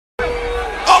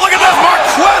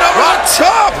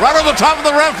Right on the top of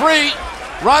the referee.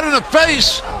 Right in the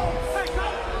face.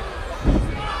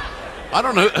 I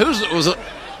don't know whose was it.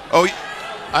 Oh,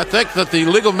 I think that the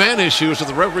legal man issue is that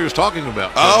the referee was talking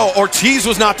about. Oh, Ortiz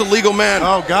was not the legal man.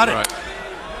 Oh, got it. Right.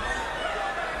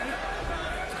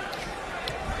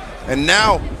 And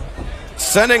now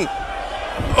sending.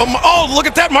 Oh, look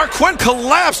at that. Marq Quen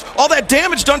collapsed. All that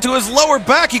damage done to his lower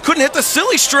back. He couldn't hit the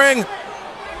silly string.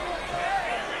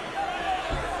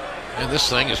 And this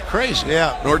thing is crazy.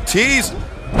 Yeah. And Ortiz.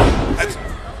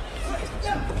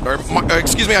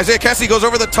 Excuse me, Isiah Kassidy goes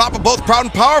over the top of both Proud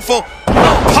and Powerful.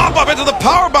 Pop up into the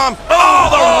power bomb. Oh,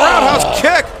 the roundhouse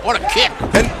kick. What a kick.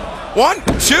 And 1,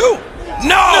 2.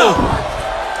 No!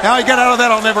 How he got out of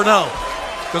that, I'll never know.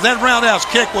 Because that roundhouse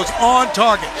kick was on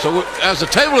target. So as the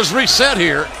table is reset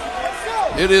here,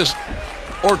 it is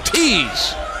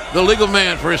Ortiz, the legal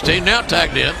man for his team, now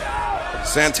tagged in.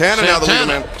 Santana now the legal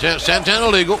man. Santana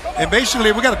legal. And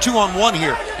basically, we got a 2-on-1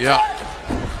 here. Yeah.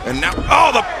 And now,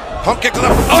 oh, the pump kick to the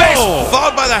face,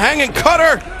 followed by the hanging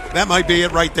cutter. That might be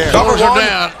it right there. Covers her 1,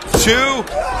 down. 2.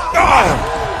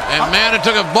 Oh. And man, it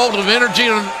took a bolt of energy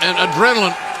and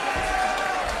adrenaline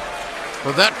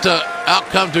for that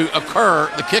outcome to occur,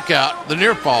 the kick out, the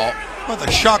near fall. Well, the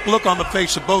shocked look on the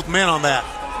face of both men on that.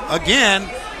 Again,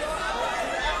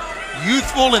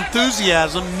 youthful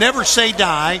enthusiasm, never say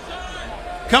die,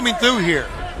 coming through here.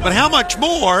 But how much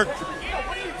more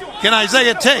can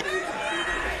Isiah take?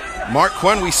 Marq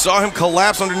Quen, we saw him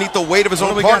collapse underneath the weight of his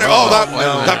own we got? partner.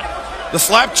 The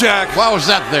slapjack. Why was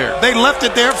that there? They left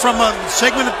it there from a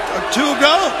segment or two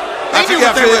ago. I think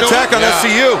after the attack on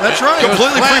SCU. That's right.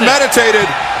 Completely premeditated.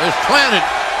 It was planted.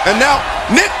 And now,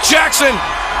 Nick Jackson.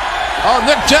 Oh,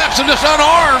 Nick Jackson just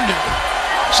unarmed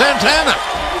Santana.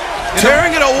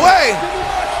 Tearing it away.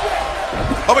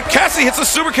 Oh, but Kassidy hits a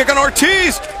super kick on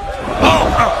Ortiz. Oh,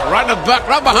 right in the back,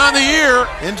 right behind the ear.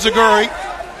 Enziguri.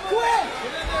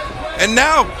 And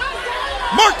now,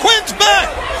 Marq Quen's back.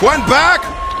 Quen back.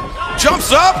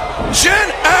 Jumps up. Chin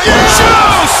and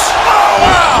juice. Oh,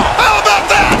 wow. How about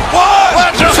that?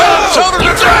 1, 2, shoulder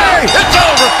to 3. It's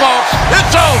over, folks.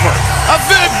 It's over. A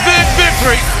big, big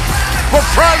victory for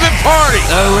Private Party.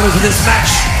 The winner for this match,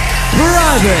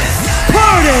 Private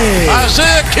Party.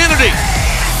 Isiah Kennedy,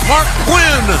 Marq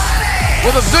Quen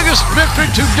with the biggest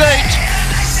victory to date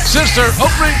since their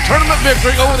opening tournament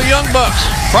victory over the Young Bucks.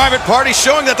 Private Party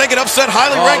showing that they can upset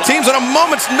highly ranked teams at a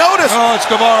moment's notice. Oh, it's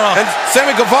Guevara. And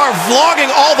Sammy Guevara vlogging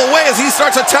all the way as he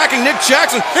starts attacking Nick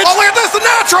Jackson. Oh, look at this, the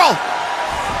natural!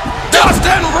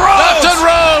 Dustin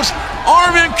Rhodes!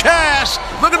 Arm in cast.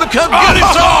 Look at the come get him.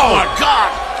 Oh, my God.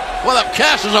 Well, that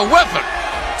cast is a weapon.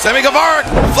 Sammy Guevara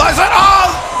flies out.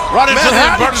 Oh! Right into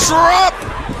Manhattan the drop.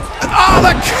 Oh,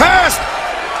 the cast!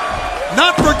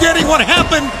 Not forgetting what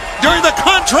happened during the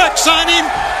contract signing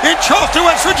in Charleston,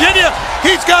 West Virginia.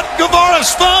 He's got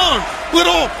Guevara's phone.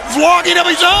 Little vlogging of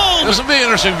his own. This will be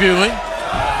interesting viewing.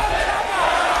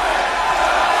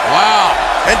 Wow.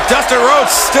 And Dustin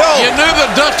Rhodes still. You knew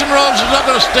that Dustin Rhodes was not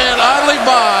going to stand idly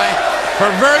by for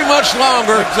very much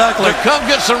longer. Exactly. To come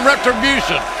get some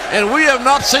retribution. And we have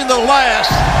not seen the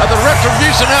last of the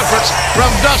retribution efforts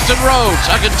from Dustin Rhodes.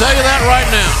 I can tell you that right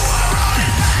now.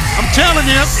 I'm telling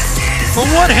you, for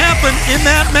what happened in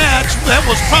that match, that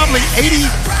was probably 80%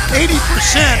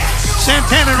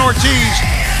 Santana and Ortiz.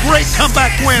 Great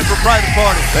comeback win for Private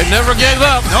Party. They never gave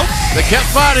up. Nope. They kept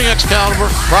fighting,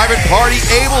 Excalibur. Private Party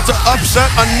able to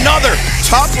upset another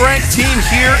top-ranked team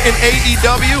here in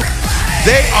AEW.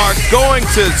 They are going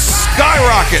to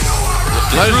skyrocket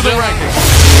through the rankings.